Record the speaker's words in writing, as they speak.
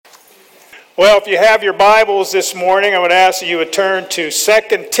Well, if you have your Bibles this morning, I would ask that you would turn to 2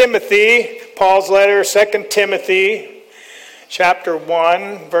 Timothy, Paul's letter, 2 Timothy, chapter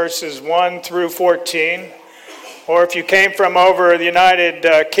 1, verses 1 through 14. Or if you came from over the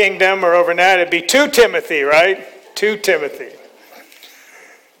United Kingdom or over that, it'd be 2 Timothy, right? 2 Timothy.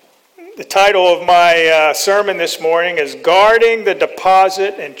 The title of my sermon this morning is Guarding the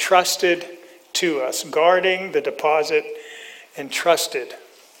Deposit Entrusted to Us. Guarding the Deposit Entrusted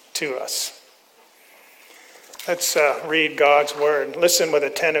to Us. Let's read God's word. Listen with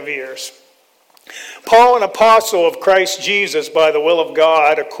attentive ears. Paul, an apostle of Christ Jesus by the will of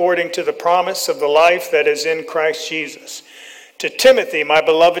God, according to the promise of the life that is in Christ Jesus. To Timothy, my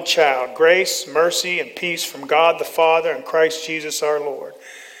beloved child, grace, mercy, and peace from God the Father and Christ Jesus our Lord.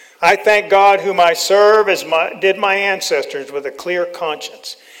 I thank God whom I serve as did my ancestors with a clear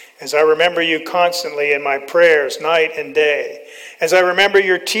conscience, as I remember you constantly in my prayers night and day. As I remember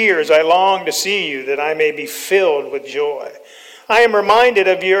your tears, I long to see you, that I may be filled with joy. I am reminded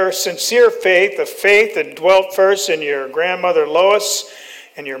of your sincere faith, a faith that dwelt first in your grandmother Lois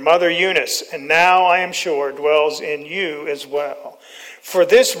and your mother Eunice, and now I am sure dwells in you as well. For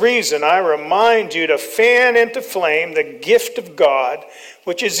this reason, I remind you to fan into flame the gift of God,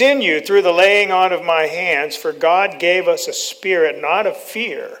 which is in you through the laying on of my hands. For God gave us a spirit not of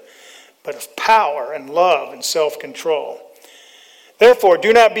fear, but of power and love and self-control. Therefore,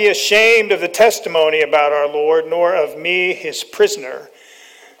 do not be ashamed of the testimony about our Lord, nor of me, his prisoner,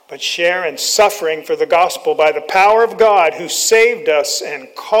 but share in suffering for the gospel by the power of God, who saved us and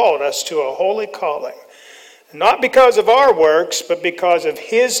called us to a holy calling, not because of our works, but because of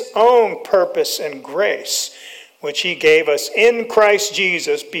his own purpose and grace, which he gave us in Christ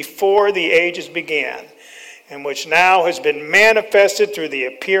Jesus before the ages began, and which now has been manifested through the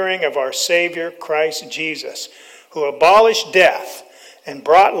appearing of our Savior, Christ Jesus, who abolished death and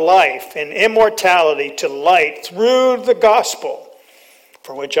brought life and immortality to light through the gospel,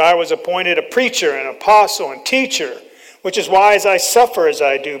 for which I was appointed a preacher, an apostle, and teacher, which is why I suffer as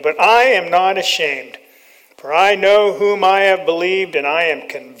I do. But I am not ashamed, for I know whom I have believed, and I am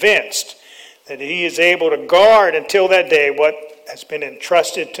convinced that he is able to guard until that day what has been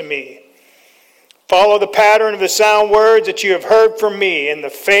entrusted to me. Follow the pattern of the sound words that you have heard from me in the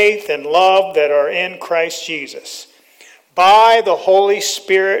faith and love that are in Christ Jesus. By the Holy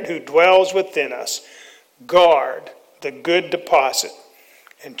Spirit who dwells within us, guard the good deposit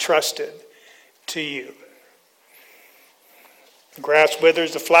entrusted to you. The grass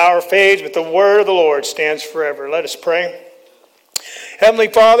withers, the flower fades, but the word of the Lord stands forever. Let us pray. Heavenly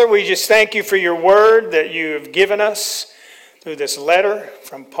Father, we just thank you for your word that you have given us through this letter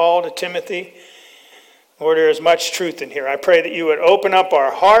from Paul to Timothy. Lord, there is much truth in here. I pray that you would open up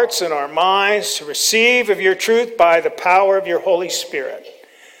our hearts and our minds to receive of your truth by the power of your Holy Spirit.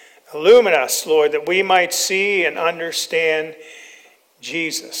 Illumine us, Lord, that we might see and understand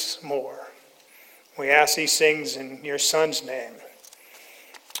Jesus more. We ask these things in your Son's name.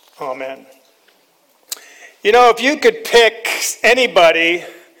 Amen. You know, if you could pick anybody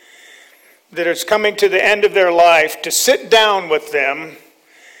that is coming to the end of their life to sit down with them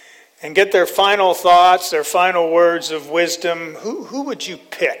and get their final thoughts, their final words of wisdom, who would you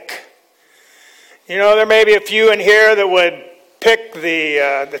pick? You know, there may be a few in here that would pick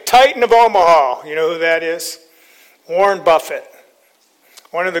the Titan of Omaha. You know who that is? Warren Buffett.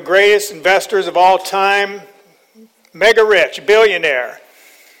 One of the greatest investors of all time, mega rich, billionaire.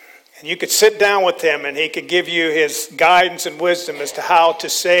 And you could sit down with him and he could give you his guidance and wisdom as to how to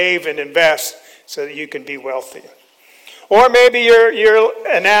save and invest so that you can be wealthy. Or maybe you're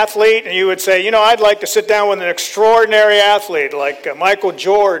an athlete and you would say, you know, I'd like to sit down with an extraordinary athlete like Michael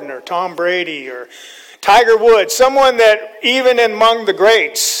Jordan or Tom Brady or Tiger Woods, someone that even among the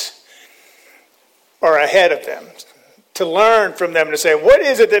greats are ahead of them, to learn from them, to say, what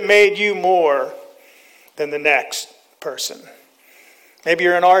is it that made you more than the next person? Maybe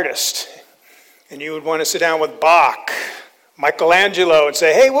you're an artist and you would want to sit down with Bach, Michelangelo, and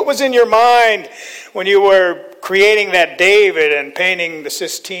say, hey, what was in your mind when you were creating that David and painting the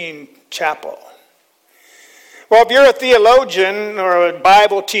Sistine Chapel? Well, if you're a theologian or a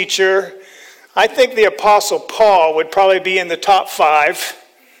Bible teacher, I think the Apostle Paul would probably be in the top 5.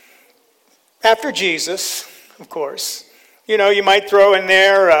 After Jesus, of course. You know, you might throw in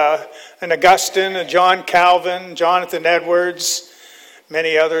there an Augustine, a John Calvin, Jonathan Edwards,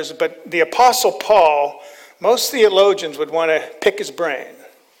 many others. But the Apostle Paul, most theologians would want to pick his brain.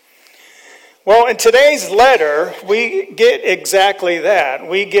 Well, in today's letter, we get exactly that.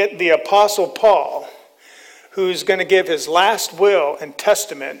 We get the Apostle Paul, who's going to give his last will and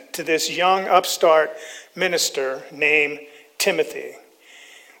testament to this young upstart minister named Timothy.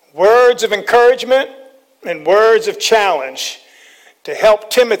 Words words of encouragement and words of challenge to help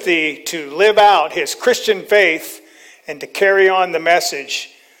Timothy to live out his Christian faith and to carry on the message,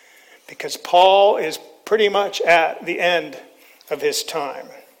 because Paul is pretty much at the end of his time.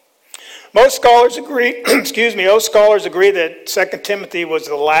 Most scholars agree, most scholars agree that 2 Timothy was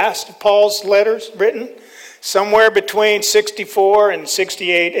the last of Paul's letters written, somewhere between 64 and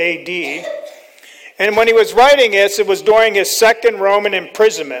 68 AD. And when he was writing this, it was during his second Roman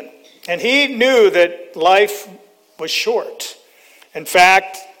imprisonment. And he knew that life was short. In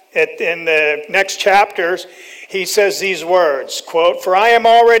fact, in the next chapters, he says these words, quote, "For I am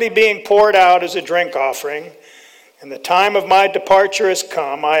already being poured out as a drink offering, and the time of my departure has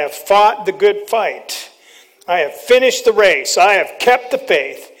come. I have fought the good fight. I have finished the race. I have kept the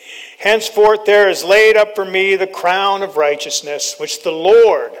faith. Henceforth there is laid up for me the crown of righteousness, which the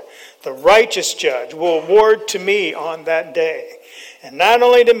Lord, the righteous judge, will award to me on that day. And not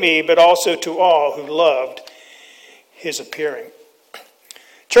only to me, but also to all who loved his appearing."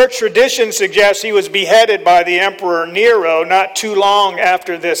 Church tradition suggests he was beheaded by the Emperor Nero not too long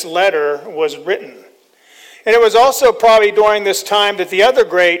after this letter was written. And it was also probably during this time that the other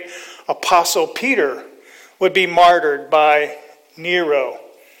great apostle Peter would be martyred by Nero.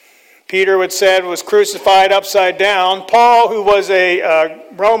 Peter, was crucified upside down. Paul, who was a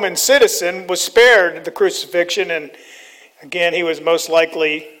Roman citizen, was spared the crucifixion, and again, he was most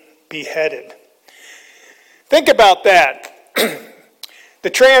likely beheaded. Think about that. The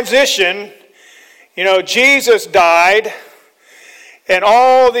transition, Jesus died, and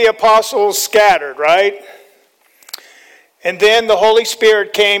all the apostles scattered, right? And then the Holy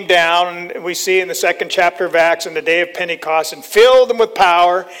Spirit came down, and we see in the second chapter of Acts on the day of Pentecost, and filled them with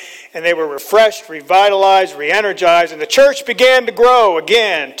power, and they were refreshed, revitalized, re-energized, and the church began to grow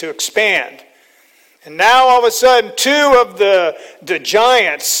again, to expand. And now all of a sudden, two of the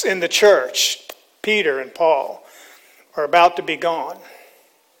giants in the church, Peter and Paul, are about to be gone.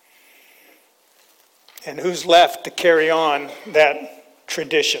 And who's left to carry on that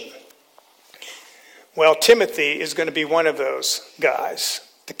tradition? Well, Timothy is going to be one of those guys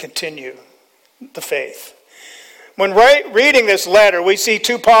to continue the faith. When reading this letter, we see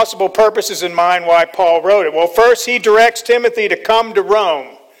two possible purposes in mind why Paul wrote it. Well, first, he directs Timothy to come to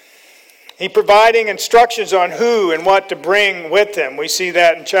Rome. He's providing instructions on who and what to bring with him. We see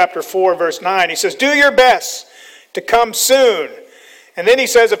that in chapter 4, verse 9. He says, "Do your best to come soon." And then he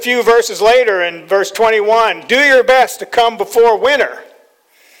says a few verses later in verse 21, "Do your best to come before winter."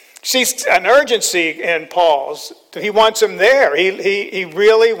 See an urgency in Paul's. He wants him there. He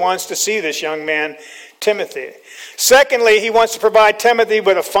really wants to see this young man, Timothy. Secondly, he wants to provide Timothy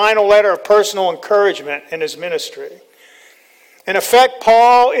with a final letter of personal encouragement in his ministry. In effect,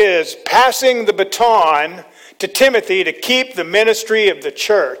 Paul is passing the baton to Timothy to keep the ministry of the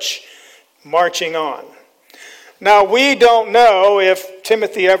church marching on. Now, we don't know if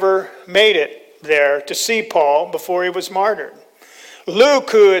Timothy ever made it there to see Paul before he was martyred.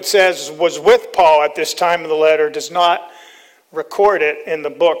 Luke, who it says was with Paul at this time of the letter, does not record it in the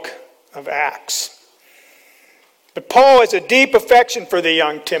book of Acts. But Paul has a deep affection for the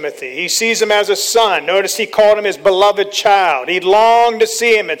young Timothy. He sees him as a son. Notice he called him his beloved child. He longed to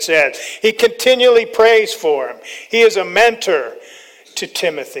see him, it says. He continually prays for him. He is a mentor to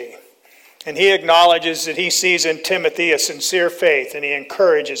Timothy. And he acknowledges that he sees in Timothy a sincere faith, and he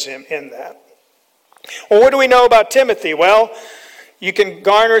encourages him in that. Well, what do we know about Timothy? Well, you can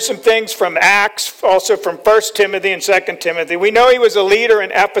garner some things from Acts, also from 1 Timothy and 2 Timothy. We know he was a leader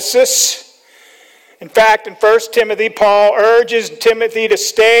in Ephesus. In fact, in 1 Timothy, Paul urges Timothy to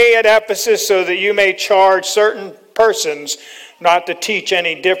stay at Ephesus so that you may charge certain persons not to teach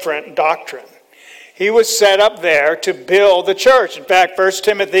any different doctrine. He was set up there to build the church. In fact, 1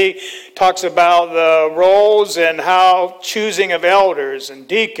 Timothy talks about the roles and how choosing of elders and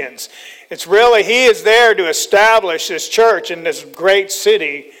deacons. It's really, he is there to establish this church in this great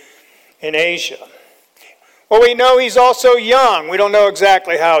city in Asia. Well, we know he's also young. We don't know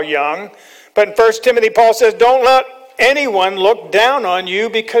exactly how young. But in 1 Timothy, Paul says, don't let anyone look down on you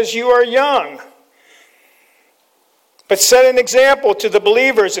because you are young. But set an example to the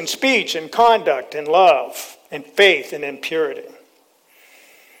believers in speech and conduct and love and faith and in purity.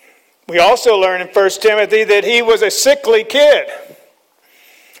 We also learn in 1 Timothy that he was a sickly kid.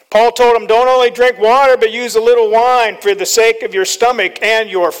 Paul told him, don't only drink water, but use a little wine for the sake of your stomach and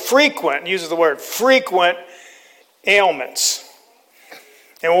your frequent, uses the word frequent, ailments.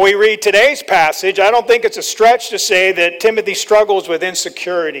 And when we read today's passage, I don't think it's a stretch to say that Timothy struggles with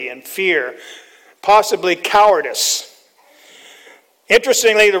insecurity and fear, possibly cowardice.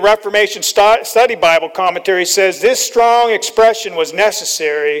 Interestingly, the Reformation Study Bible commentary says this strong expression was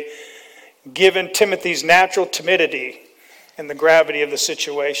necessary given Timothy's natural timidity and the gravity of the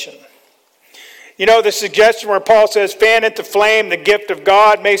situation. You know, the suggestion where Paul says, fan into flame the gift of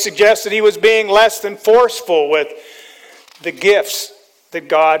God, may suggest that he was being less than forceful with the gifts that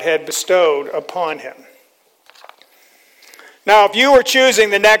God had bestowed upon him. Now, if you were choosing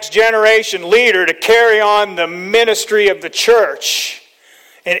the next generation leader to carry on the ministry of the church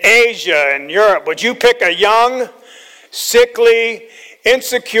in Asia and Europe, would you pick a young, sickly,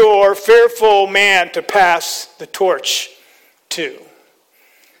 insecure, fearful man to pass the torch to?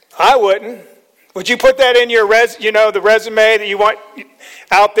 I wouldn't. Would you put that in your the resume that you want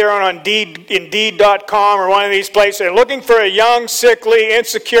out there on Indeed.com or one of these places? Looking for a young, sickly,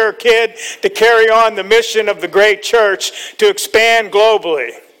 insecure kid to carry on the mission of the great church to expand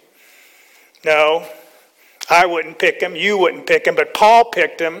globally. No, I wouldn't pick him. You wouldn't pick him. But Paul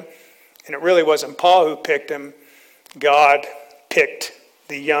picked him. And it really wasn't Paul who picked him. God picked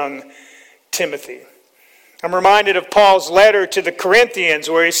the young Timothy. I'm reminded of Paul's letter to the Corinthians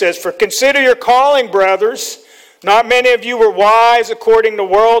where he says, "For consider your calling, brothers. Not many of you were wise according to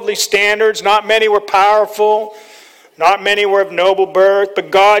worldly standards. Not many were powerful. Not many were of noble birth. But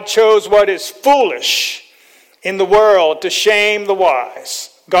God chose what is foolish in the world to shame the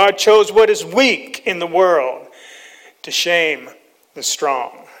wise. God chose what is weak in the world to shame the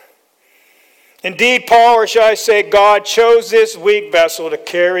strong." Indeed, Paul, or should I say God, chose this weak vessel to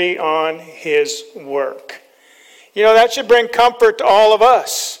carry on his work. You know, that should bring comfort to all of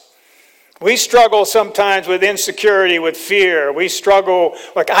us. We struggle sometimes with insecurity, with fear. We struggle,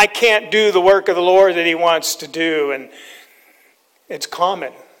 like, I can't do the work of the Lord that he wants to do. And it's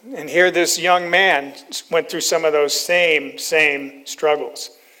common. And here this young man went through some of those same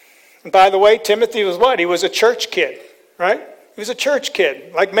struggles. And by the way, Timothy was what? He was a church kid, right? He was a church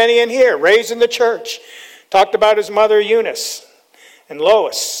kid, like many in here, raised in the church. Talked about his mother Eunice and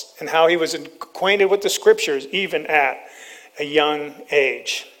Lois, and how he was acquainted with the scriptures even at a young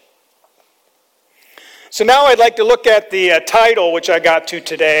age. So now I'd like to look at the title, which I got to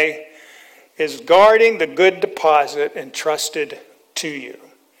today, is Guarding the Good Deposit Entrusted to You.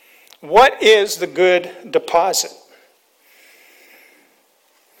 What is the good deposit?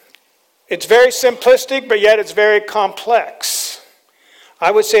 It's very simplistic, but yet it's very complex.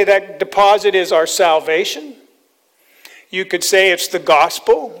 I would say that deposit is our salvation. You could say it's the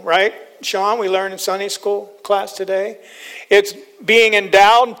gospel, right? Sean, we learned in Sunday school class today. It's being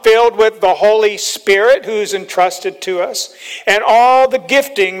endowed and filled with the Holy Spirit who's entrusted to us, and all the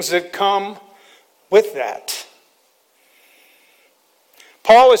giftings that come with that.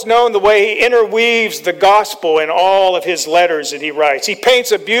 Paul is known the way he interweaves the gospel in all of his letters that he writes. He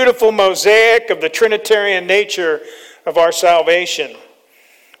paints a beautiful mosaic of the Trinitarian nature of our salvation.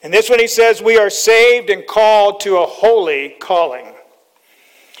 And this one he says, we are saved and called to a holy calling.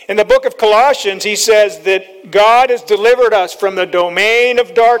 In the book of Colossians, he says that God has delivered us from the domain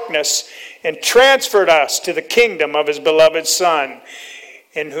of darkness and transferred us to the kingdom of his beloved Son,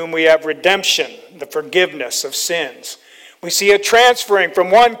 in whom we have redemption, the forgiveness of sins. We see a transferring from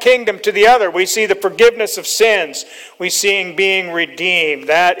one kingdom to the other. We see the forgiveness of sins. We see being redeemed.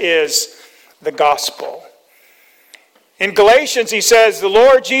 That is the gospel. In Galatians, he says, the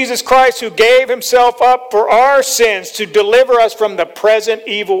Lord Jesus Christ, who gave himself up for our sins to deliver us from the present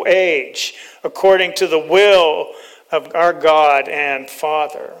evil age, according to the will of our God and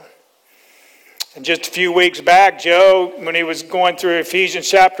Father. And just a few weeks back, Joe, when he was going through Ephesians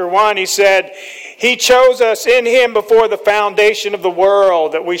chapter 1, he said, he chose us in him before the foundation of the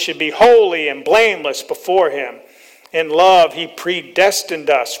world, that we should be holy and blameless before him. In love, he predestined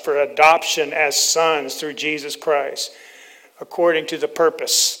us for adoption as sons through Jesus Christ, according to the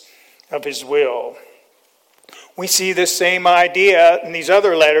purpose of his will. We see this same idea in these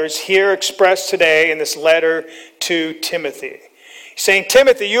other letters here expressed today in this letter to Timothy. He's saying,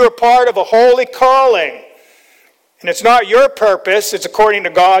 Timothy, you are part of a holy calling. And it's not your purpose, it's according to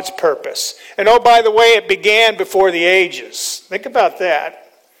God's purpose. And oh, by the way, it began before the ages. Think about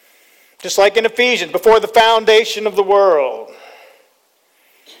that. Just like in Ephesians, before the foundation of the world.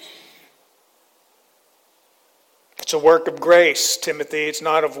 It's a work of grace, Timothy. It's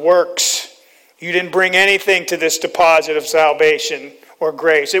not of works. You didn't bring anything to this deposit of salvation or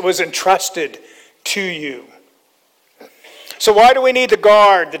grace. It was entrusted to you. So why do we need to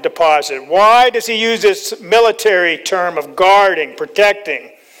guard the deposit? Why does he use this military term of guarding,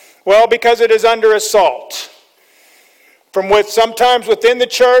 protecting? Well, because it is under assault. Sometimes within the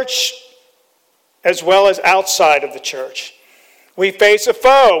church, as well as outside of the church. We face a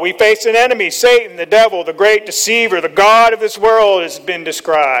foe. We face an enemy, Satan, the devil, the great deceiver, the god of this world has been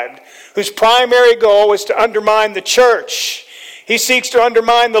described, whose primary goal is to undermine the church. He seeks to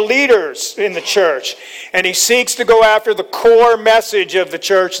undermine the leaders in the church. And he seeks to go after the core message of the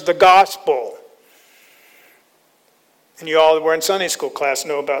church, the gospel. And you all that were in Sunday school class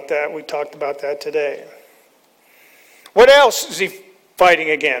know about that. We talked about that today. What else is he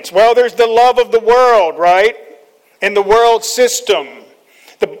fighting against? Well, there's the love of the world, right? And the world system.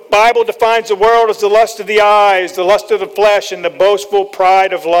 The Bible defines the world as the lust of the eyes, the lust of the flesh, and the boastful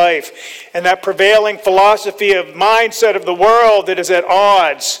pride of life. And that prevailing philosophy of mindset of the world that is at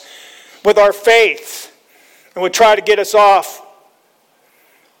odds with our faith and would try to get us off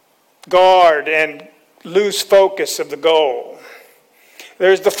guard and lose focus of the goal.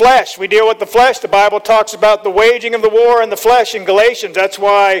 There's the flesh. We deal with the flesh. The Bible talks about the waging of the war in the flesh in Galatians. That's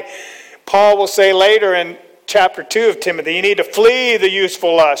why Paul will say later in chapter 2 of Timothy, you need to flee the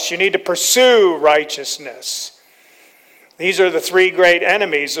useful lusts. You need to pursue righteousness. These are the three great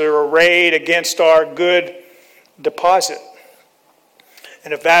enemies that are arrayed against our good deposit.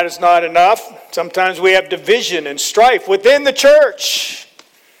 And if that is not enough, sometimes we have division and strife within the church.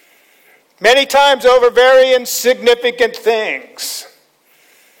 Many times over very insignificant things.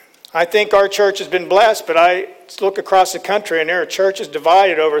 I think our church has been blessed, but I look across the country and there are churches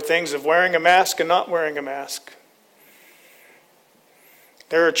divided over things of wearing a mask and not wearing a mask.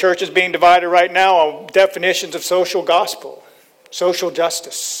 There are churches being divided right now on definitions of social gospel, social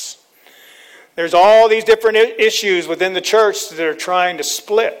justice. There's all these different issues within the church that are trying to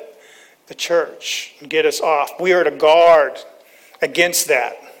split the church and get us off. We are to guard against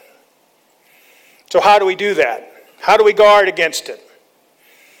that. So how do we do that? How do we guard against it?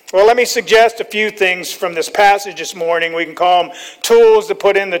 Well, let me suggest a few things from this passage this morning. We can call them tools to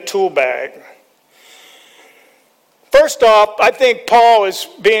put in the tool bag. First off, I think Paul is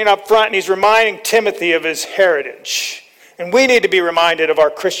being up front and he's reminding Timothy of his heritage. And we need to be reminded of our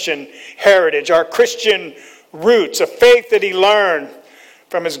Christian heritage, our Christian roots, a faith that he learned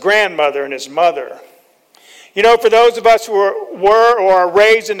from his grandmother and his mother. You know, for those of us who were or are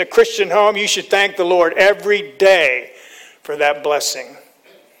raised in the Christian home, you should thank the Lord every day for that blessing.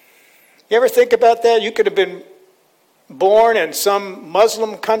 You ever think about that? You could have been born in some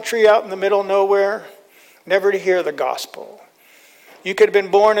Muslim country out in the middle of nowhere, never to hear the gospel. You could have been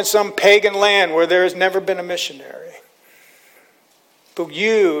born in some pagan land where there has never been a missionary. But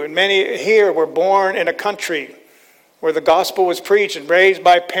you and many here were born in a country where the gospel was preached and raised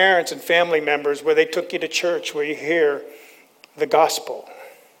by parents and family members, where they took you to church, where you hear the gospel.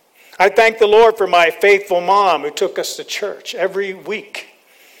 I thank the Lord for my faithful mom who took us to church every week,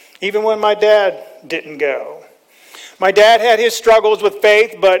 even when my dad didn't go. My dad had his struggles with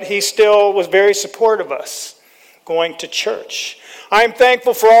faith, but he still was very supportive of us going to church. I'm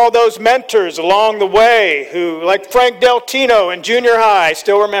thankful for all those mentors along the way who, like Frank Deltino in junior high, I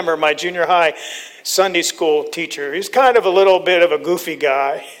still remember my junior high Sunday school teacher. He's kind of a little bit of a goofy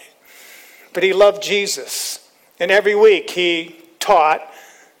guy, but he loved Jesus. And every week he taught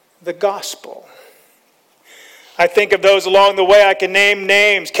the gospel. I think of those along the way. I can name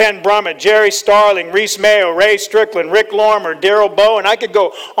names: Ken Brummett, Jerry Starling, Reese Mayo, Ray Strickland, Rick Lormer, Daryl Bowe, and I could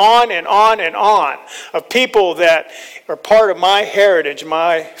go on and on and on of people that are part of my heritage,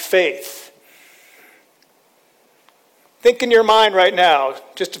 my faith. Think in your mind right now,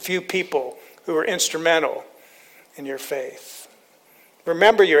 just a few people who are instrumental in your faith.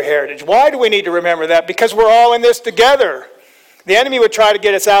 Remember your heritage. Why do we need to remember that? Because we're all in this together. The enemy would try to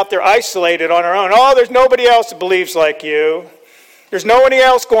get us out there isolated on our own. Oh, there's nobody else that believes like you. There's nobody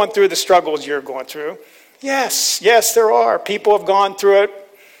else going through the struggles you're going through. Yes, there are. People have gone through it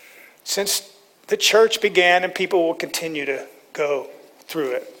since the church began, and people will continue to go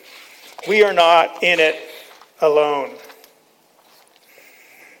through it. We are not in it alone.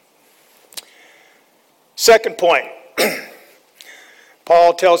 Second point,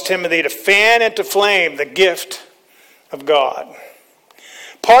 Paul tells Timothy to fan into flame the gift of God.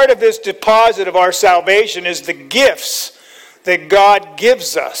 Part of this deposit of our salvation is the gifts that God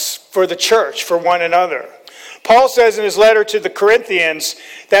gives us for the church, for one another. Paul says in his letter to the Corinthians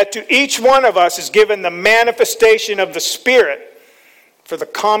that to each one of us is given the manifestation of the Spirit for the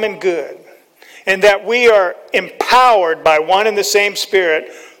common good, and that we are empowered by one and the same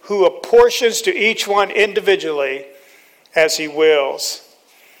Spirit who apportions to each one individually as he wills.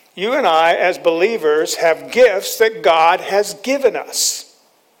 You and I, as believers, have gifts that God has given us.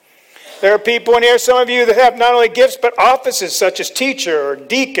 There are people in here, some of you, that have not only gifts, but offices such as teacher or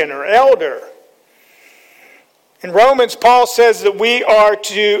deacon or elder. In Romans, Paul says that we are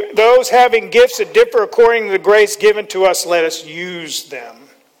to those having gifts that differ according to the grace given to us, let us use them.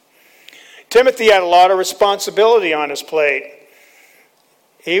 Timothy had a lot of responsibility on his plate.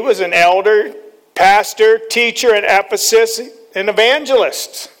 He was an elder, pastor, teacher in Ephesus. and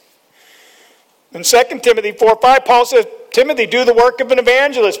evangelists. In 2 Timothy 4:5, Paul says, Timothy, do the work of an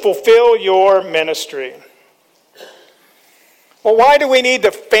evangelist. Fulfill your ministry. Well, why do we need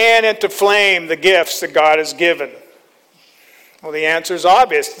to fan into flame the gifts that God has given? Well, the answer is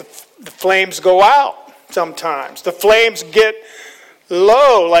obvious. The flames go out sometimes. The flames get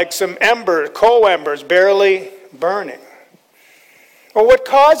low, like some embers, coal embers, barely burning. Well, what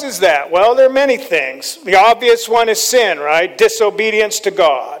causes that? Well, there are many things. The obvious one is sin, right? Disobedience to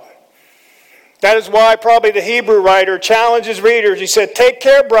God. That is why probably the Hebrew writer challenges readers. He said, take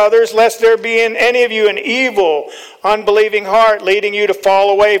care, brothers, lest there be in any of you an evil, unbelieving heart leading you to fall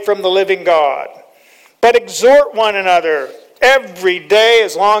away from the living God. But exhort one another every day,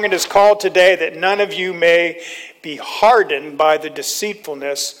 as long as it is called today, that none of you may be hardened by the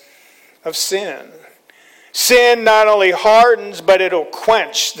deceitfulness of sin. Sin not only hardens, but it'll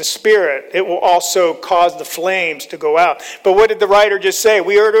quench the spirit. It will also cause the flames to go out. But what did the writer just say?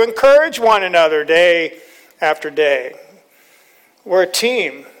 We are to encourage one another day after day. We're a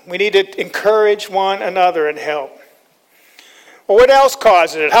team. We need to encourage one another and help. Well, what else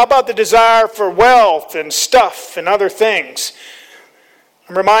causes it? How about the desire for wealth and stuff and other things?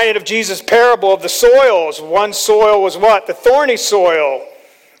 I'm reminded of Jesus' parable of the soils. One soil was what? The thorny soil.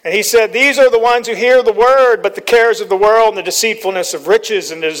 And he said, these are the ones who hear the word, but the cares of the world and the deceitfulness of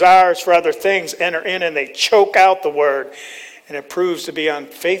riches and desires for other things enter in, and they choke out the word, and it proves to be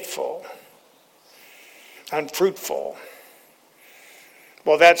unfaithful, unfruitful.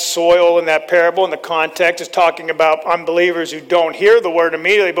 Well, that soil in that parable in the context is talking about unbelievers who don't hear the word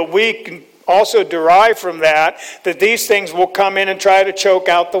immediately, but we can also derive from that these things will come in and try to choke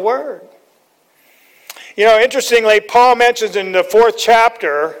out the word. You know, interestingly, Paul mentions in the 4th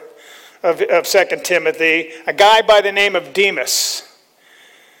chapter of 2 Timothy a guy by the name of Demas.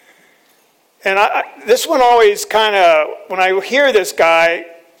 And this one always kind of, when I hear this guy,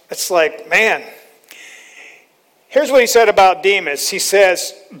 it's like, man. Here's what he said about Demas. He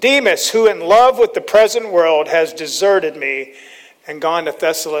says, Demas, who in love with the present world has deserted me and gone to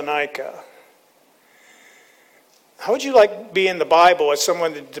Thessalonica. How would you like to be in the Bible as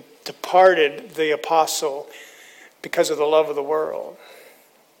someone that departed the apostle because of the love of the world?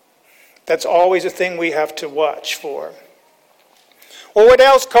 That's always a thing we have to watch for. Well, what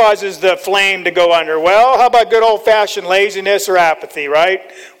else causes the flame to go under? Well, how about good old-fashioned laziness or apathy, right?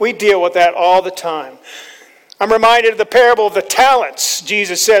 We deal with that all the time. I'm reminded of the parable of the talents.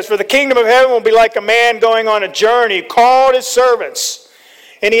 Jesus says, for the kingdom of heaven will be like a man going on a journey. He called his servants,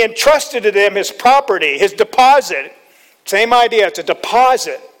 and he entrusted to them his property, his deposit. Same idea, it's a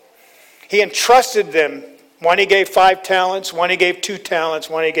deposit. He entrusted them. One he gave 5 talents, one he gave 2 talents,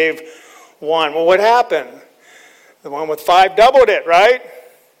 one he gave 1. Well, what happened? The one with 5 doubled it, right?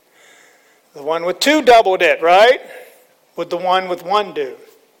 The one with 2 doubled it, right? What did the one with 1 do?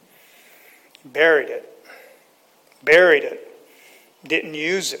 He buried it. Buried it. Didn't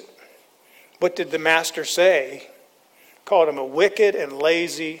use it. What did the master say? He called him a wicked and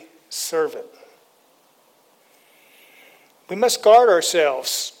lazy servant. We must guard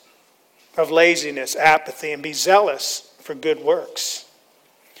ourselves of laziness, apathy, and be zealous for good works.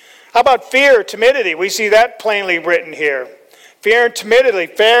 How about fear, timidity? We see that plainly written here. Fear and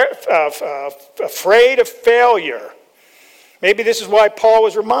timidity, afraid of failure. Maybe this is why Paul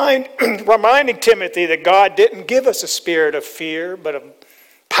was reminding Timothy that God didn't give us a spirit of fear, but of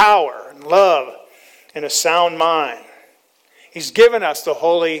power and love and a sound mind. He's given us the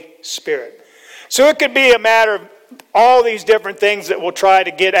Holy Spirit. So it could be a matter of all these different things that we'll try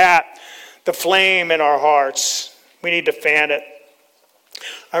to get at the flame in our hearts. We need to fan it.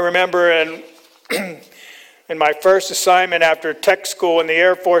 I remember in my first assignment after tech school in the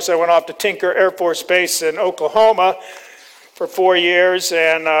Air Force, I went off to Tinker Air Force Base in Oklahoma for 4 years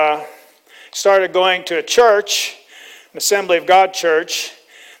and started going to a church, an Assembly of God church,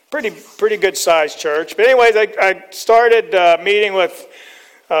 pretty good sized church. But anyways, I started meeting with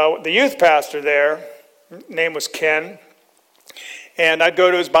the youth pastor there. His name was Ken. And I'd go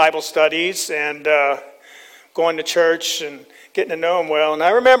to his Bible studies and going to church and getting to know him well. And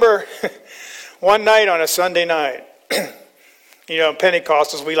I remember one night on a Sunday night,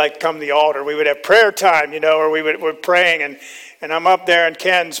 Pentecostals, we like to come to the altar. We would have prayer time, or we're praying. And I'm up there and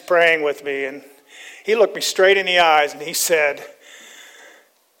Ken's praying with me. And he looked me straight in the eyes and he said,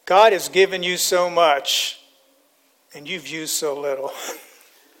 God has given you so much and you've used so little.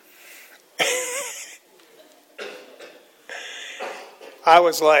 I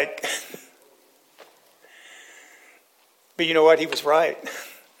was like, but you know what? He was right.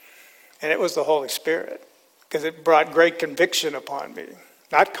 And it was the Holy Spirit, because it brought great conviction upon me.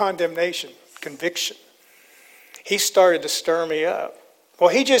 Not condemnation, conviction. he started to stir me up. Well,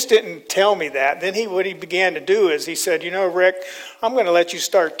 he just didn't tell me that. Then what he began to do is he said, Rick, I'm going to let you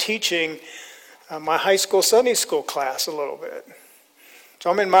start teaching my high school Sunday school class a little bit. So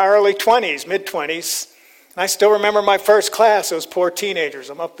I'm in my early 20s, mid-20s. And I still remember my first class, those poor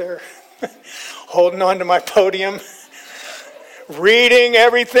teenagers. I'm up there holding on to my podium, reading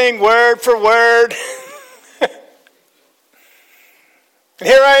everything word for word. And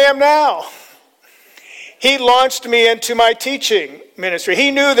here I am now. He launched me into my teaching ministry.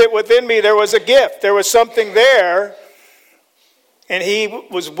 He knew that within me there was a gift. There was something there. And he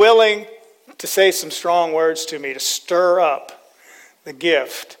was willing to say some strong words to me to stir up the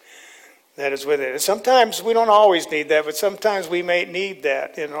gift that is within it. And sometimes we don't always need that, but sometimes we may need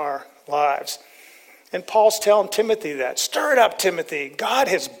that in our lives. And Paul's telling Timothy that. Stir it up, Timothy. God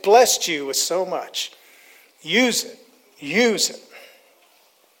has blessed you with so much. Use it. Use it.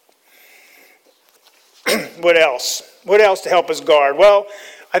 What else? What else to help us guard? Well,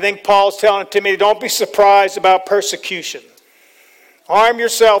 I think Paul's telling Timothy, don't be surprised about persecution. Arm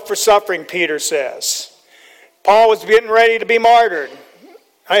yourself for suffering, Peter says. Paul was getting ready to be martyred.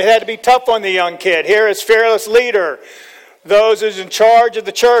 It had to be tough on the young kid. Here, as fearless leader, those who's in charge of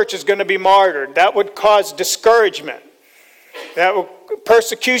the church is going to be martyred. That would cause discouragement.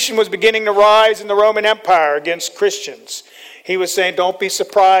 Persecution was beginning to rise in the Roman Empire against Christians. He was saying, don't be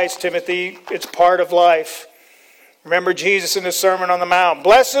surprised, Timothy. It's part of life. Remember Jesus in the Sermon on the Mount.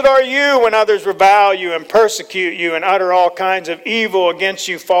 Blessed are you when others revile you and persecute you and utter all kinds of evil against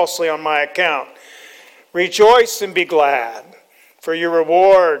you falsely on my account. Rejoice and be glad, for your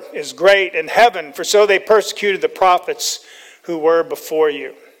reward is great in heaven, for so they persecuted the prophets who were before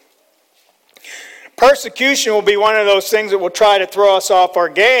you. Persecution will be one of those things that will try to throw us off our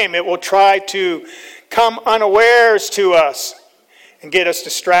game. It will try to come unawares to us and get us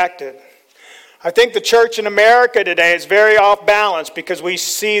distracted. I think the church in America today is very off balance because we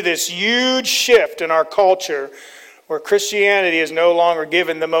see this huge shift in our culture where Christianity is no longer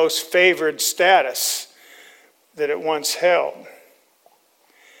given the most favored status that it once held.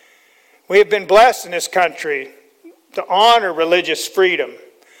 We have been blessed in this country to honor religious freedom,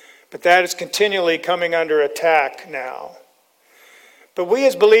 but that is continually coming under attack now. But we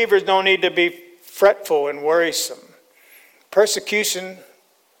as believers don't need to be fretful and worrisome. Persecution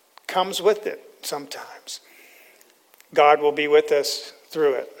comes with it sometimes. God will be with us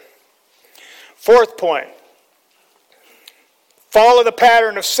through it. Fourth point. Follow the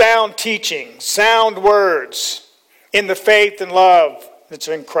pattern of sound teaching, sound words in the faith and love that's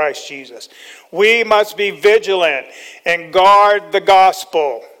in Christ Jesus. We must be vigilant and guard the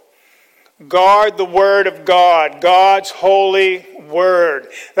gospel. Guard the word of God, God's holy word.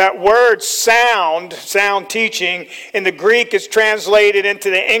 That word sound teaching, in the Greek is translated into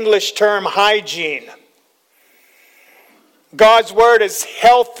the English term hygiene. God's word is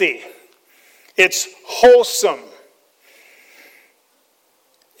healthy. It's wholesome.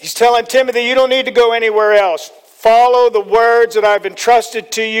 He's telling Timothy, you don't need to go anywhere else. Follow the words that I've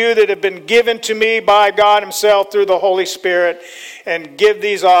entrusted to you that have been given to me by God himself through the Holy Spirit, and give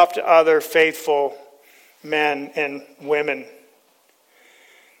these off to other faithful men and women.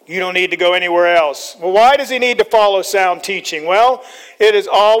 You don't need to go anywhere else. Well, why does he need to follow sound teaching? Well, it is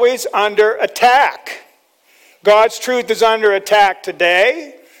always under attack. God's truth is under attack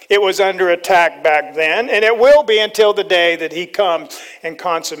today. It was under attack back then, and it will be until the day that he comes and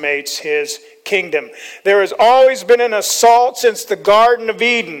consummates his kingdom. There has always been an assault since the Garden of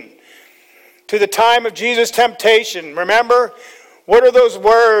Eden to the time of Jesus' temptation. Remember, what are those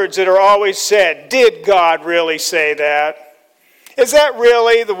words that are always said? Did God really say that? Is that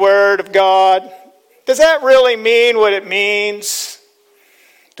really the word of God? Does that really mean what it means?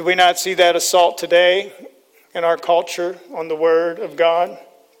 Do we not see that assault today in our culture on the word of God?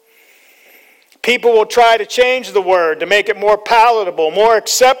 People will try to change the word to make it more palatable, more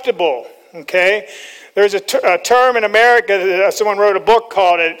acceptable. Okay? There's a term in America that someone wrote a book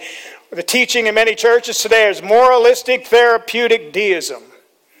called it. The teaching in many churches today is moralistic therapeutic deism.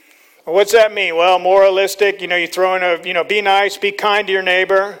 Well, what's that mean? Well, moralistic, you throw in be nice, be kind to your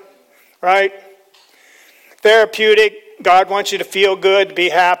neighbor, right? Therapeutic, God wants you to feel good, be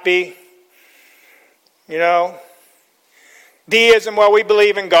happy. Deism, well, we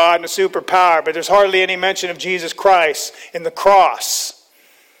believe in God and a superpower, but there's hardly any mention of Jesus Christ in the cross.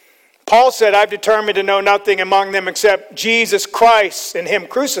 Paul said, I've determined to know nothing among them except Jesus Christ and him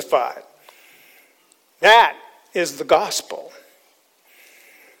crucified. That is the gospel.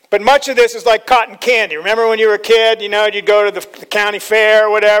 But much of this is like cotton candy. Remember when you were a kid, you'd go to the county fair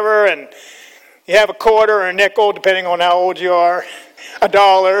or whatever, and you have a quarter or a nickel, depending on how old you are,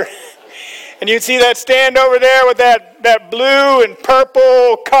 $1. And you'd see that stand over there with that blue and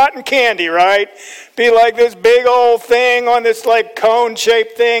purple cotton candy, right? Be like this big old thing on this like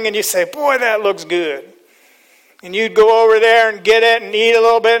cone-shaped thing, and you say, boy, that looks good. And you'd go over there and get it and eat a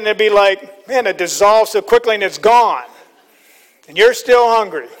little bit, and it'd be like, man, it dissolves so quickly and it's gone. And you're still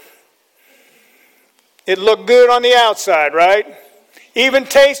hungry. It looked good on the outside, right? Even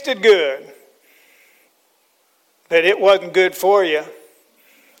tasted good. But it wasn't good for you.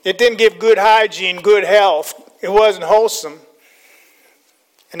 It didn't give good hygiene, good health. It wasn't wholesome.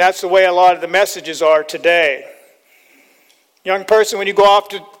 And that's the way a lot of the messages are today. Young person, when you go off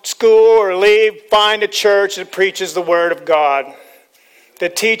to school or leave, find a church that preaches the Word of God,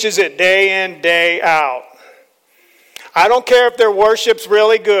 that teaches it day in, day out. I don't care if their worship's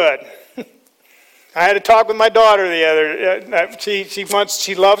really good. I had a talk with my daughter the other.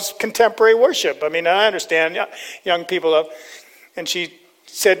 She loves contemporary worship. I mean, I understand young people love. And she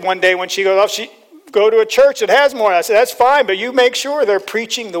said one day when she goes off, she go to a church that has more. I said, that's fine, but you make sure they're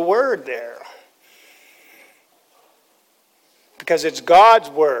preaching the Word there. Because it's God's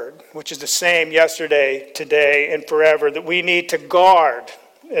Word, which is the same yesterday, today, and forever, that we need to guard,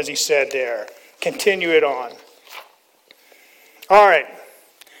 as he said there. Continue it on. All right.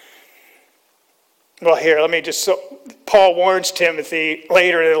 Well, here, Paul warns Timothy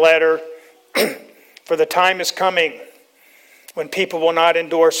later in the letter, for the time is coming when people will not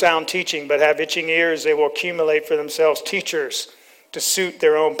endure sound teaching, but have itching ears. They will accumulate for themselves teachers to suit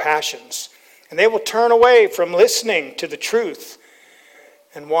their own passions. And they will turn away from listening to the truth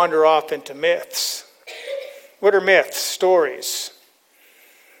and wander off into myths. What are myths? Stories.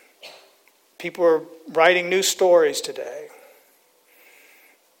 People are writing new stories today.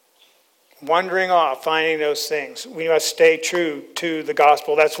 Wandering off, finding those things. We must stay true to the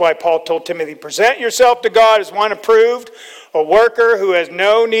gospel. That's why Paul told Timothy, present yourself to God as one approved, a worker who has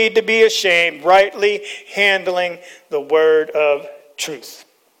no need to be ashamed, rightly handling the word of truth.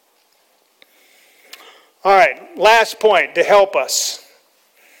 All right, last point to help us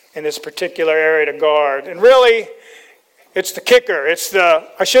in this particular area to guard. And really, it's the kicker.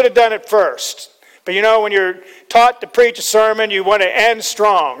 I should have done it first. But you know, when you're taught to preach a sermon, you want to end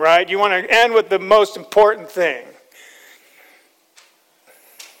strong, right? You want to end with the most important thing.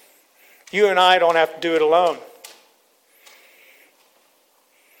 You and I don't have to do it alone.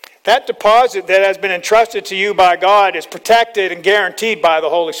 That deposit that has been entrusted to you by God is protected and guaranteed by the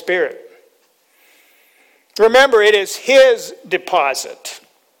Holy Spirit. Remember, it is His deposit.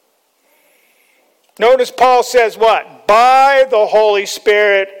 Notice Paul says what? By the Holy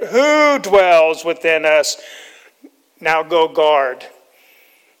Spirit who dwells within us. Now go guard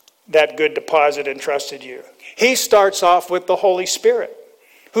that good deposit entrusted you. He starts off with the Holy Spirit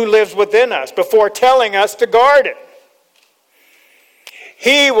who lives within us before telling us to guard it.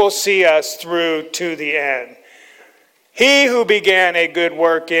 He will see us through to the end. He who began a good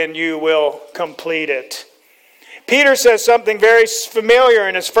work in you will complete it. Peter says something very familiar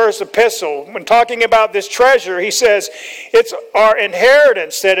in his first epistle. When talking about this treasure, he says, it's our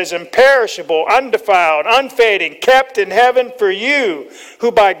inheritance that is imperishable, undefiled, unfading, kept in heaven for you,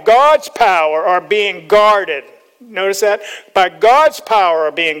 who by God's power are being guarded. Notice that? By God's power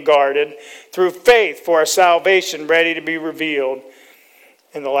are being guarded through faith for a salvation ready to be revealed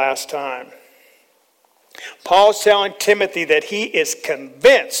in the last time. Paul's telling Timothy that he is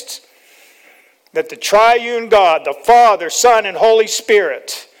convinced that the triune God, the Father, Son, and Holy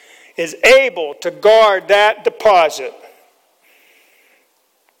Spirit, is able to guard that deposit,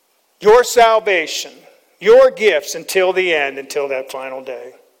 your salvation, your gifts until the end, until that final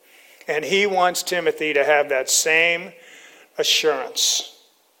day. And he wants Timothy to have that same assurance.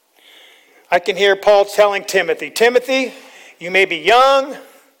 I can hear Paul telling Timothy, Timothy, you may be young,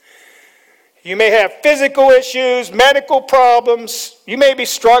 you may have physical issues, medical problems. You may be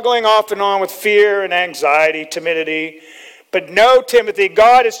struggling off and on with fear and anxiety, timidity. But know, Timothy,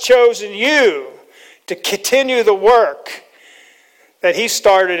 God has chosen you to continue the work that He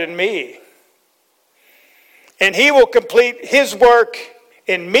started in me. And He will complete His work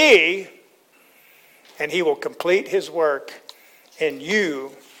in me, and He will complete His work in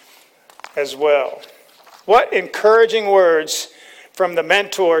you as well. What encouraging words from the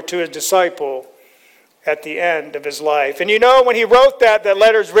mentor to his disciple at the end of his life. And you know, when he wrote that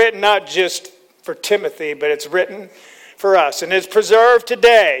letter's written not just for Timothy, but it's written for us. And it's preserved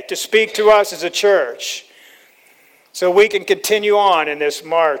today to speak to us as a church, so we can continue on in this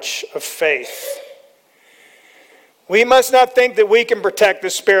march of faith. We must not think that we can protect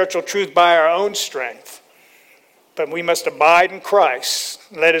this spiritual truth by our own strength, but we must abide in Christ.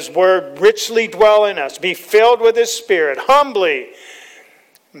 Let His word richly dwell in us. Be filled with His Spirit humbly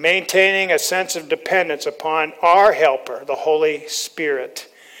maintaining a sense of dependence upon our helper, the Holy Spirit.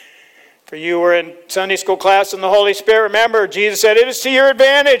 For you were in Sunday school class on the Holy Spirit. Remember, Jesus said, "It is to your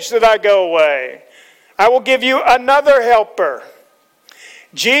advantage that I go away. I will give you another helper."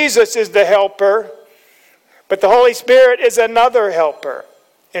 Jesus is the helper, but the Holy Spirit is another helper.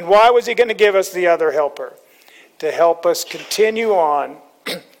 And why was he going to give us the other helper? To help us continue on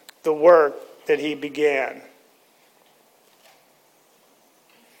the work that he began.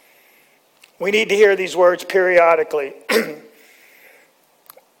 We need to hear these words periodically.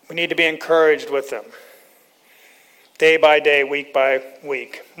 We need to be encouraged with them. Day by day, week by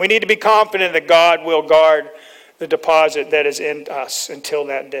week. We need to be confident that God will guard the deposit that is in us until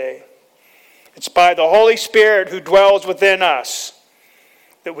that day. It's by the Holy Spirit who dwells within us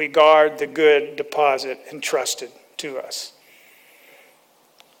that we guard the good deposit entrusted to us.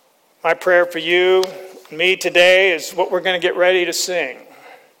 My prayer for you and me today is what we're going to get ready to sing.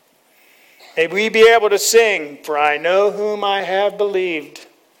 May we be able to sing, "For I know whom I have believed,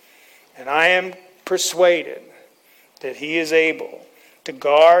 and I am persuaded that he is able to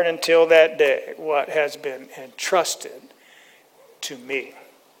guard until that day what has been entrusted to me."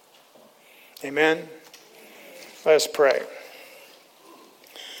 Amen. Let us pray.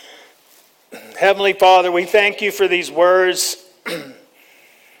 Heavenly Father, we thank you for these words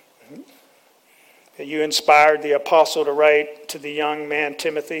that you inspired the apostle to write to the young man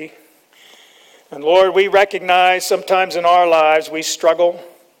Timothy. And Lord, we recognize sometimes in our lives we struggle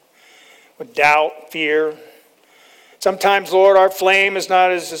with doubt, fear. Sometimes, Lord, our flame is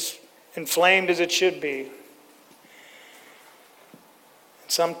not as inflamed as it should be.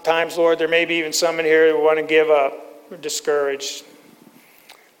 Sometimes, Lord, there may be even some in here who want to give up or discouraged.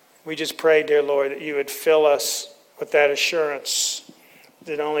 We just pray, dear Lord, that you would fill us with that assurance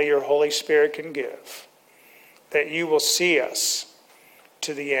that only your Holy Spirit can give, that you will see us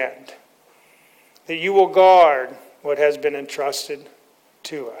to the end, that you will guard what has been entrusted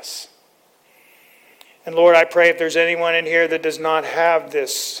to us. And Lord, I pray if there's anyone in here that does not have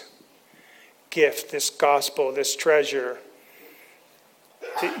this gift, this gospel, this treasure,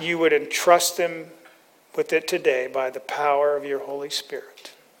 that you would entrust them with it today by the power of your Holy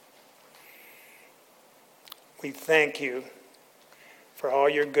Spirit. We thank you for all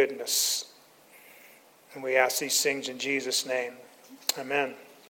your goodness. And we ask these things in Jesus' name. Amen.